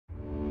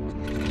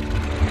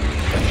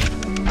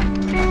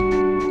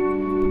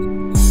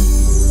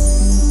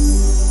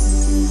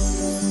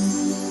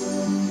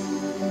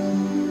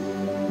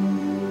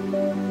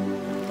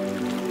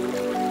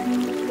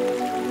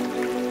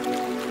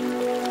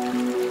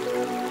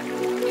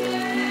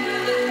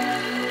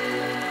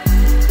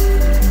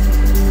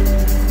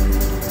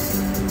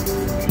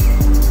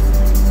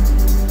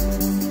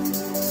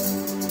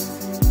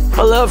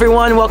Hello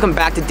everyone, welcome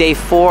back to day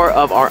 4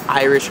 of our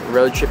Irish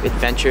road trip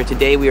adventure.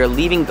 Today we are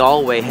leaving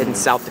Galway, heading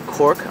south to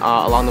Cork.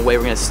 Along the way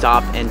we're going to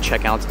stop and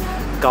check out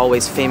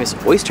Galway's famous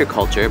oyster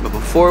culture, but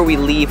before we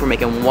leave we're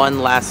making one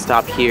last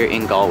stop here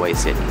in Galway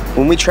City.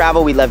 When we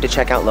travel we love to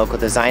check out local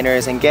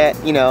designers and get,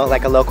 you know,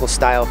 like a local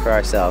style for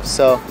ourselves.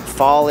 So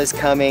fall is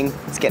coming,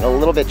 it's getting a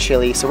little bit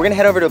chilly, so we're going to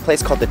head over to a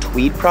place called the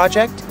Tweed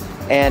Project,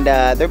 and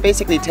they're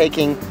basically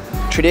taking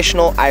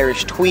traditional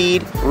Irish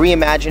tweed,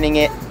 reimagining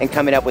it, and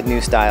coming up with new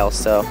styles.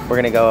 So we're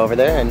gonna go over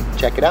there and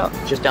check it out.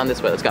 Just down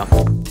this way, let's go.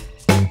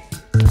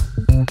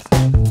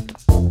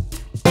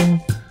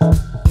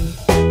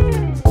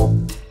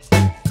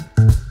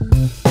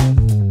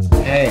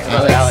 Hey,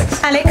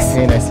 Alex. Alex.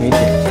 Hey, nice to meet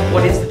you.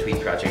 What is the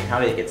Tweed Project? How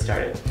did it get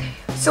started?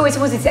 So I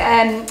suppose it's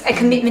a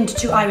commitment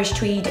to Irish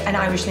tweed and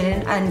Irish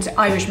linen and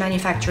Irish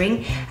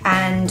manufacturing,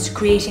 and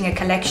creating a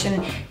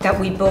collection that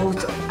we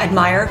both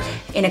admire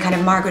in a kind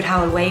of Margaret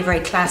Howell way,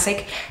 very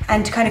classic,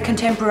 and to kind of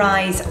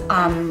contemporize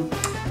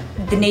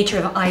the nature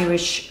of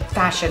Irish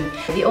fashion.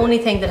 The only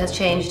thing that has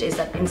changed is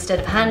that instead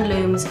of hand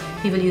looms,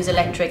 people use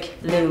electric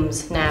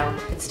looms now.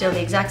 It's still the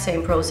exact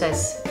same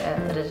process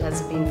that it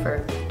has been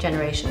for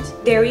generations.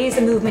 There is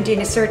a movement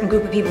in a certain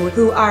group of people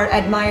who are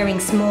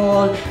admiring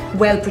small,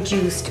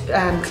 well-produced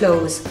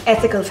clothes,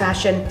 ethical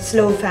fashion,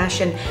 slow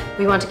fashion.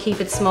 We want to keep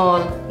it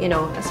small, you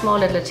know, a small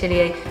little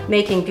atelier,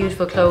 making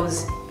beautiful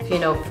clothes, you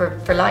know,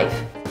 for life.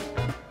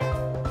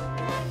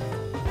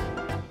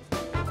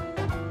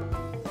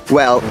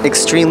 Well,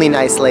 extremely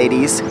nice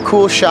ladies,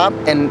 cool shop,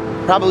 and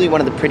probably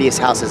one of the prettiest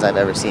houses I've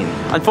ever seen.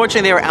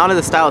 Unfortunately, they were out of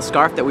the style of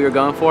scarf that we were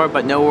going for,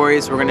 but no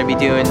worries, we're going to be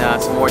doing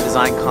some more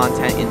design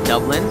content in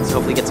Dublin, so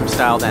hopefully get some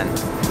style then.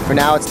 For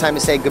now, it's time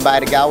to say goodbye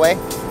to Galway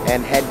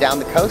and head down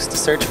the coast to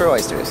search for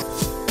oysters.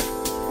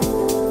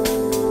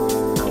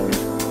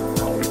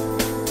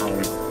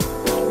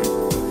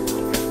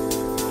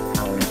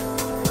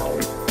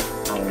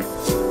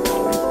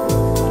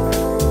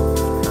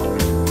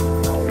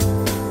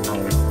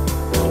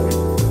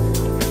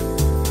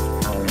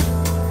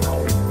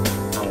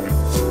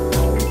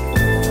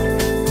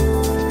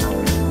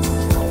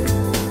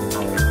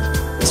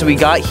 So we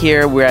got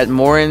here, we're at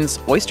Moran's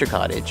Oyster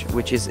Cottage,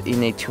 which is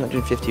in a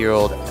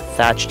 250-year-old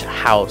thatched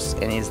house,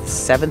 and is the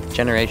 7th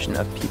generation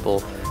of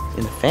people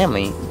in the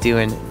family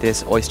doing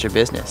this oyster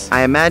business.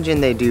 I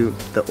imagine they do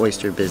the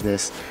oyster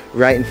business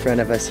right in front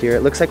of us here.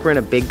 It looks like we're in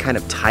a big kind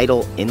of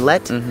tidal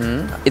inlet.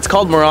 It's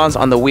called Moran's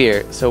on the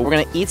Weir, so we're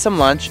gonna eat some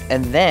lunch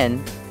and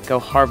then go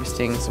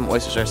harvesting some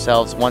oysters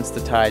ourselves once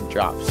the tide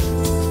drops.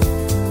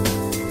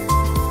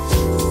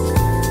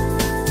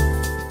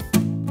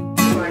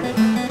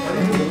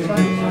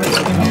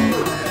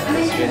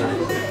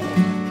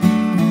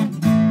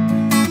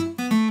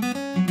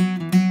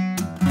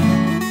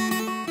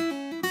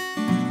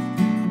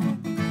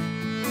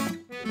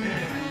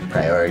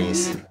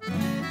 Priorities.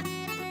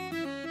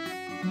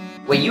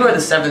 Wait, you are the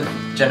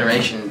 7th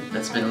generation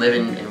that's been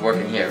living and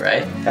working here,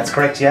 right? That's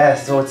correct, yeah.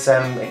 So it's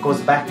it goes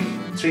back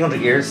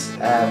 300 years.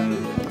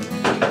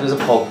 It was a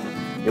pub,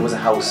 it was a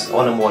house,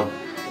 all in one.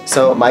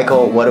 So,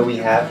 Michael, what do we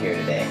have here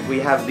today? We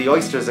have the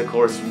oysters, of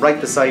course,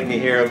 right beside me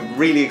here. I'm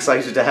really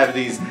excited to have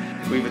these.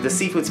 We have the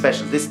seafood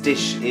special. This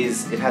dish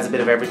it has a bit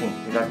of everything.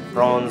 You've got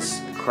prawns,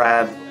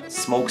 crab,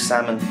 smoked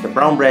salmon, the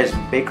brown bread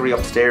bakery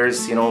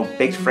upstairs, you know,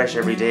 baked fresh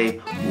every day,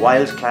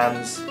 wild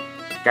clams,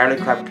 garlic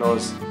crab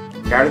claws,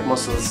 garlic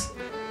mussels,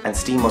 and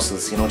steam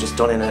mussels, you know, just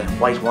done in a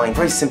white wine.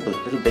 Very simple,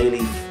 little bay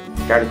leaf,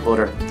 garlic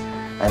butter,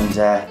 and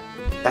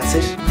that's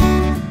it.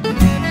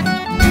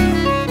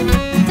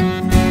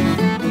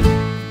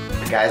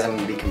 Guys, I'm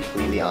gonna be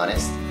completely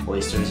honest.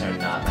 Oysters are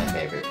not my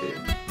favorite food,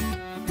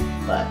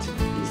 but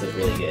these look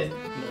really good,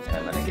 and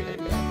I'm gonna give it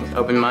a go.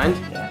 Open mind?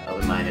 Yeah,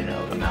 open mind and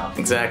open mouth.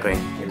 Exactly.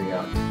 Here we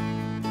go.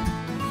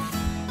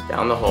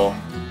 Down the hole.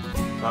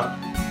 Huh?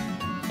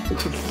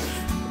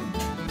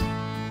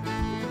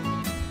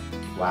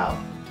 Wow.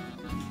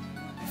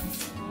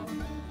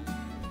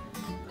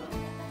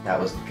 That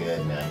was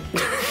good, man.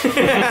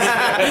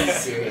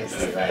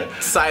 Seriously,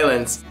 like.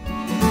 Silence.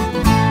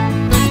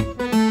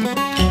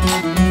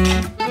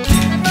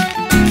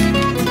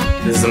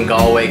 This is some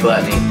Galway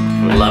gluttony.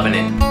 I'm loving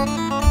it.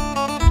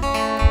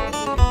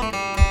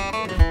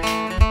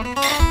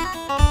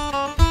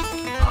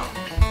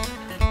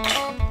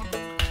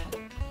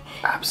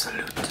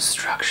 Absolute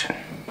destruction.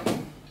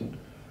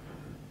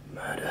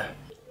 Murder.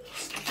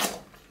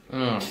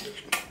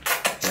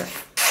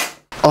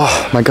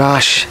 Oh my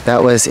gosh,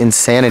 that was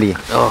insanity.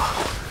 Oh.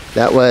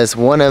 That was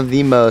one of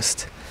the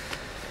most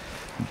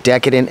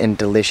decadent and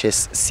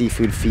delicious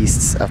seafood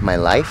feasts of my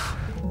life.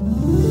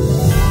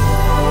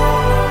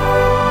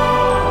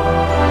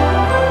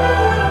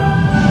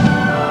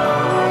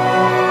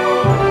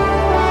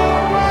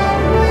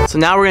 So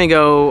now we're gonna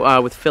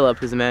go with Philip,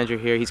 who's the manager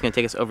here. He's gonna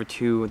take us over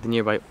to the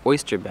nearby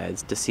oyster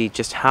beds to see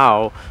just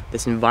how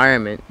this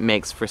environment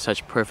makes for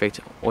such perfect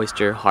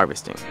oyster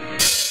harvesting.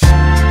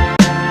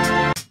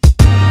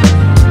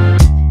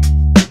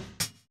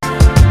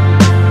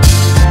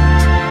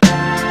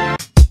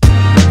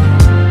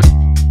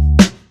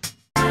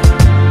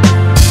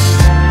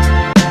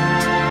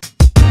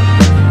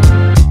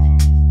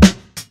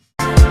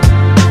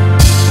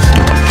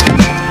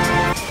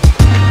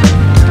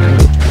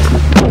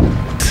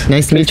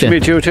 Nice to meet you.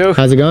 Nice to meet you too.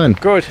 How's it going?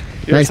 Good.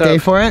 Nice day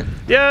for it?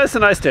 Yeah, it's a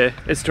nice day.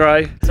 It's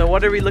dry. So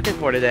what are we looking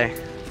for today?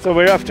 So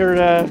we're after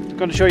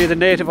going to show you the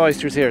native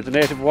oysters here, the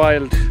native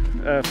wild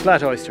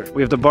flat oyster.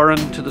 We have the Burren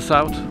to the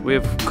south, we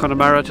have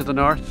Connemara to the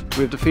north,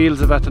 we have the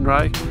fields of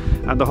Athenry,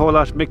 and the whole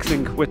lot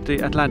mixing with the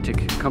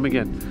Atlantic coming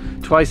in.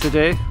 Twice a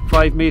day,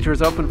 5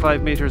 metres up and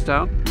 5 metres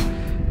down.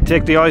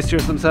 Take the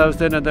oysters themselves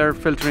then, and they're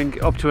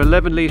filtering up to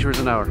 11 litres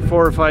an hour,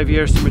 4 or 5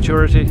 years to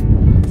maturity.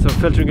 So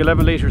filtering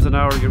 11 litres an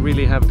hour, you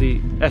really have the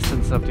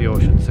essence of the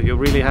ocean. So you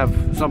really have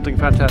something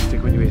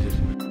fantastic when you eat it.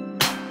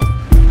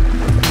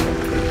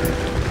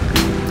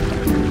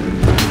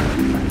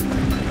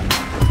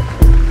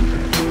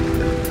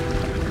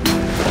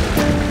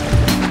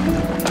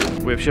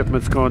 We have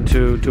shipments going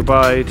to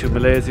Dubai, to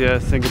Malaysia,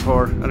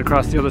 Singapore, and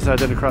across the other side,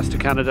 then across to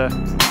Canada.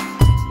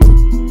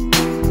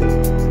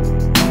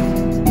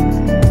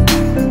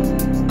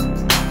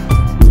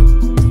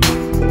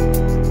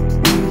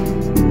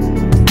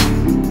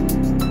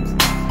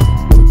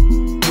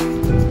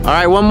 All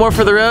right, one more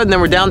for the road, and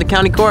then we're down to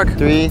County Cork.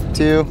 3,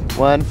 2,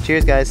 1.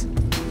 Cheers, guys.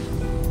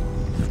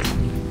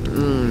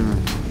 I'm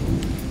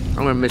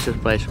gonna miss this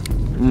place.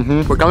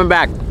 We're coming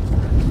back.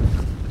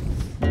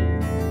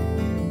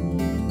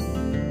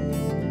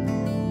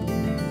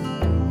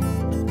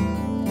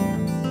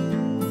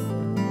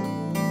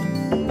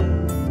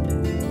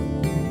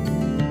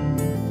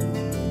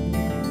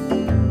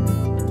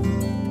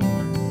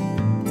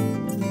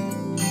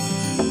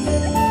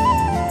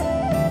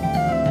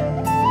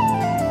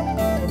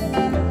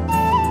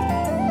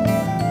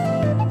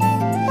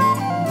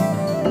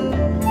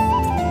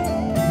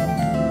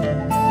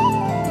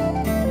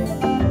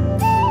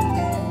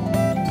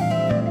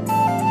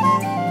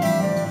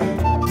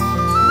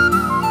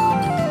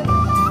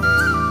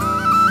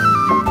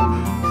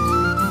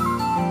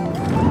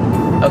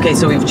 Okay,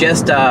 so we've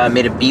just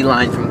made a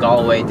beeline from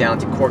Galway down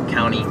to Cork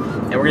County,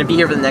 and we're gonna be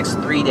here for the next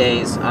 3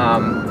 days.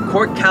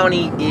 Cork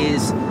County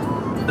is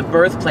the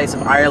birthplace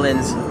of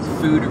Ireland's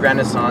food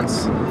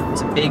renaissance.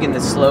 It's big in the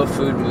slow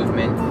food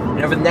movement,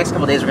 and over the next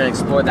couple of days we're gonna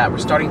explore that. We're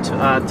starting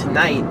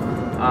tonight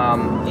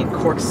in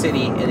Cork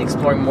City and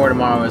exploring more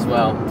tomorrow as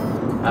well.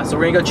 So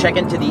we're gonna go check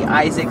into the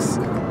Isaac's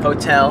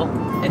Hotel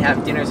and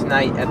have dinner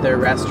tonight at their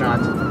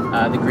restaurant,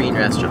 the Green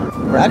Restaurant.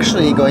 We're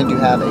actually going to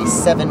have a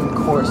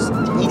 7-course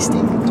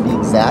tasting, to be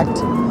exact,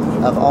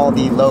 of all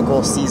the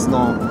local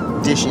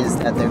seasonal dishes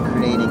that they're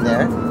creating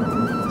there.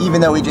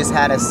 Even though we just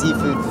had a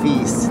seafood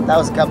feast, that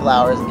was a couple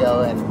hours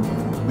ago,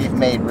 and we've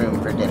made room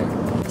for dinner.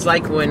 It's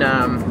like when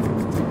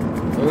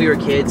we were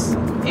kids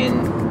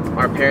and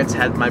our parents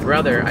had my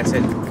brother, I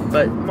said,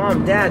 but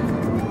Mom, Dad,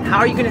 how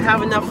are you gonna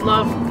have enough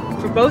love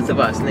for both of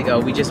us? And they go,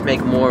 we just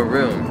make more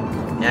room.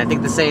 And I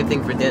think the same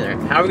thing for dinner.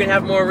 How are we gonna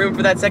have more room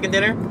for that second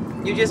dinner?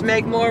 You just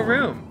make more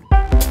room.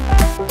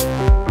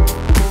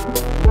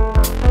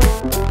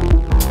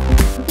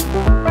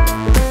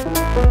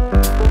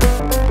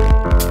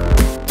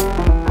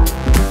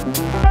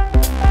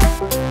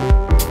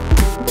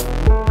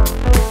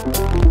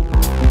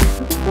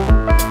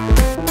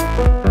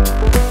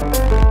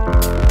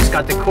 Just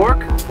got to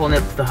Cork, pulling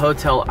up to the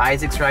Hotel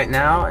Isaac's right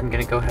now, and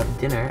gonna go have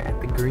dinner at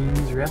the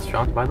Greens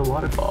Restaurant by the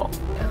waterfall.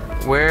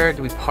 Where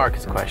do we park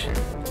is the question.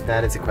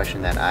 That is a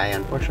question that I,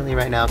 unfortunately,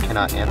 right now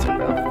cannot answer,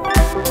 bro.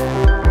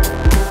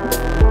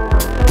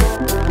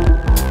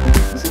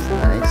 This is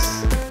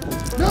nice.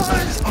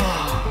 Nice!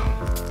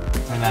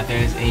 And that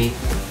there's a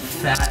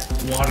fat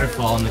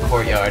waterfall in the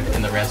courtyard,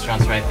 and the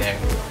restaurant's right there.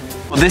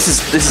 Well, this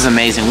is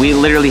amazing. We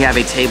literally have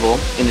a table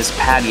in this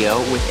patio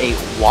with a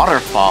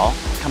waterfall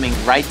coming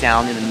right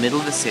down in the middle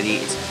of the city.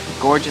 It's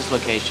a gorgeous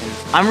location.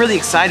 I'm really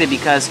excited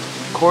because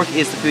Cork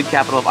is the food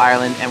capital of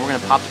Ireland, and we're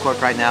gonna pop to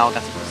Cork right now.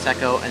 Got some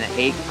Prosecco and an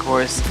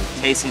 8-course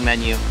tasting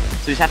menu.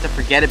 So we just have to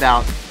forget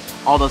about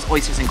all those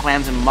oysters and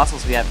clams and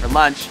mussels we had for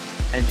lunch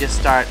and just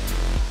start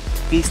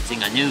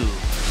feasting anew.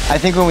 I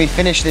think when we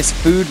finish this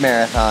food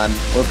marathon,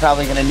 we're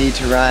probably gonna need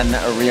to run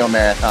a real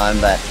marathon,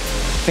 but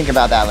think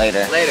about that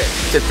later. Later.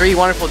 To 3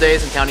 wonderful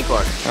days in County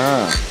Cork.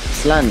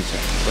 Lunch.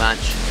 Lunch.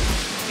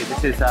 See,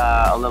 this is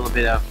a little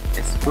bit of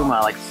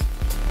espuma, like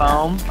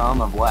foam. Foam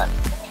of what?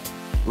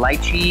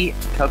 Lychee,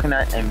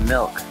 coconut, and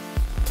milk.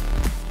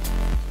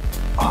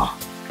 Oh,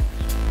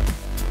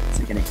 it's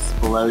like an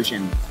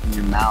explosion in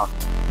your mouth.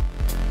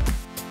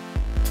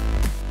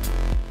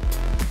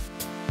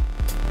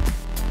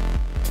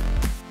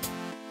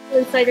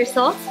 Cider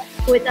sauce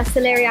with a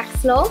celeriac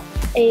slaw,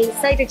 a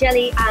cider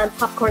jelly, and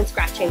popcorn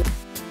scratching.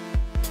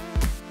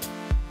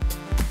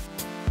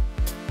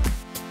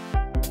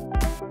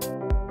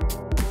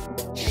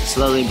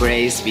 Slowly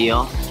braised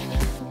veal.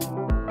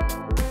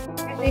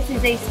 This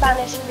is a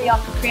Spanish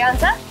rioja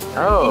crianza.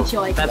 Oh,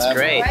 enjoy. That's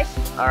great. Right.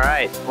 All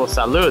right. Well,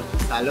 salud.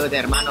 Salud,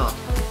 hermano.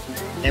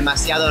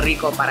 Demasiado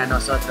rico para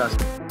nosotros.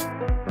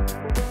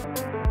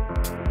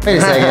 Wait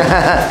a second.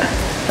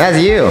 That's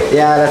you.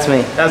 Yeah, that's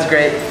me. That was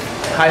great.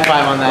 High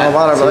five on that. Oh,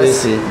 water,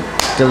 boys.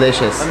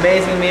 Delicious.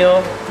 Amazing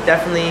meal.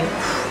 Definitely,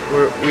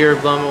 we were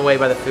blown away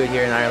by the food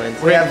here in Ireland.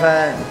 We have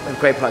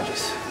great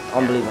produce.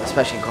 unbelievable,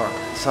 especially in Cork.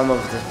 Some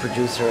of the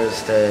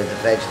producers, the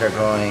veg they're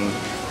growing,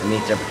 the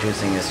meat they're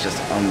producing is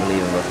just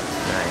unbelievable.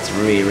 It's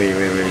really, really,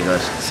 really, really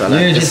good. So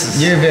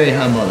you're very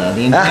humble though.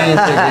 The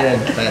ingredients are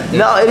good, but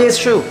no, it is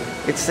true.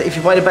 It's if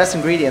you buy the best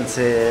ingredients,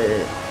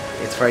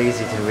 it's very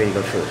easy to do really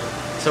good food.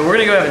 So we're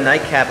gonna go have a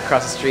nightcap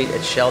across the street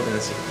at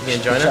Sheldon's. You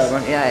gonna join us?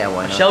 Shelburne? Yeah,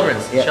 why not?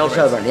 Shelburne's. Yeah,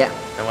 Shelburne, yeah.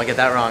 I don't want to get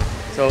that wrong.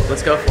 So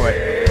let's go for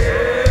it.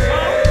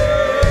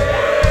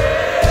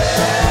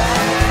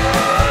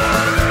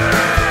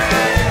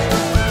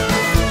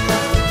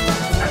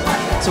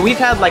 So we've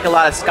had like a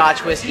lot of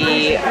Scotch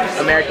whiskey,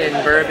 American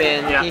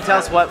bourbon. Yeah. Can you tell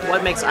us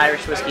what makes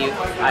Irish whiskey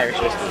Irish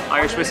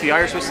whiskey?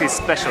 Irish whiskey is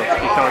special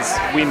because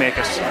we make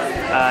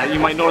it. You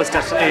might notice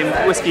that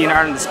whiskey in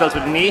Ireland is spelled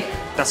with an E.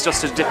 That's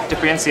just to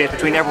differentiate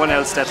between everyone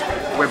else that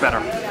we're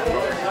better.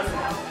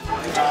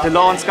 The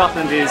law in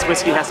Scotland is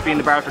whiskey has to be in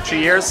the barrel for 3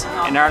 years.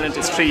 In Ireland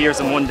it's 3 years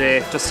and 1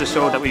 day, just to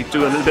show that we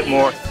do a little bit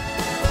more.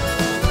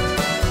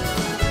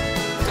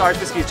 Irish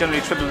whiskey is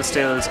generally triple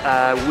distilled.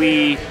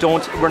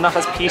 We're not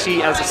as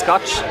peaty as the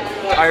Scotch.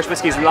 Irish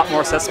whiskey is a lot more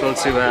accessible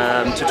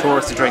to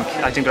tourists to drink.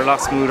 I think they're a lot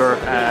smoother,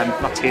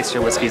 lot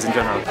tastier whiskies in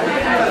general.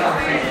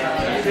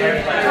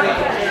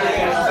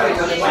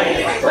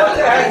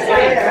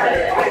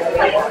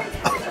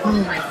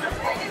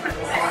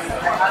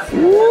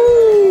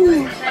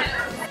 Woo!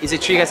 Is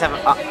it true you guys have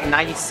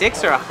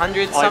 96 or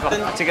 100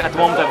 something? I think at the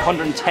moment I have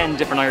 110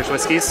 different Irish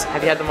whiskies.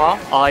 Have you had them all?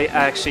 I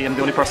actually am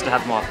the only person to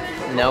have them all.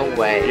 No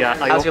way. Yeah.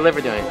 How's your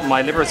liver doing?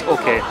 My liver is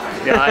okay.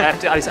 Yeah,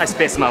 I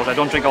space them out. I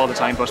don't drink all the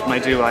time, but when I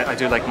do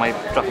like my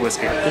drop of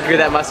whiskey. You grew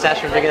that mustache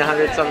from drinking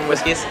 100 something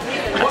whiskeys?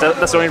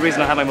 That's the only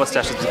reason I have my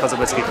mustache is because of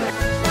whiskey.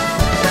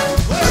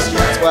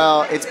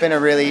 Well, it's been a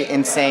really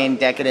insane,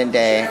 decadent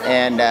day,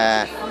 and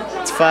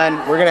it's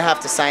fun. We're gonna have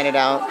to sign it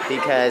out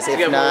because if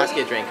we got not, more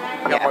whiskey to drink.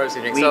 We got more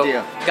whiskey to drink. We so,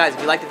 do. Guys,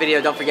 if you like the video,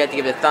 don't forget to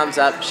give it a thumbs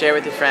up, share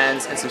with your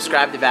friends, and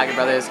subscribe to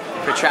Vagabrothers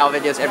for travel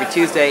videos every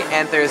Tuesday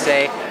and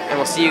Thursday. And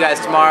we'll see you guys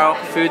tomorrow.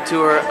 Food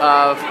tour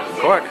of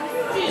Cork.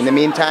 In the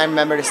meantime,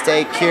 remember to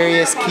stay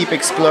curious, keep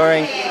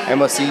exploring, and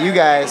we'll see you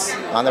guys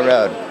on the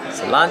road.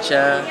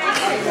 Salancha.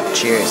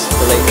 Cheers.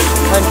 The late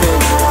 1800s.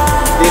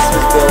 This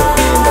was built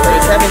in the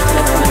late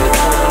 1700s.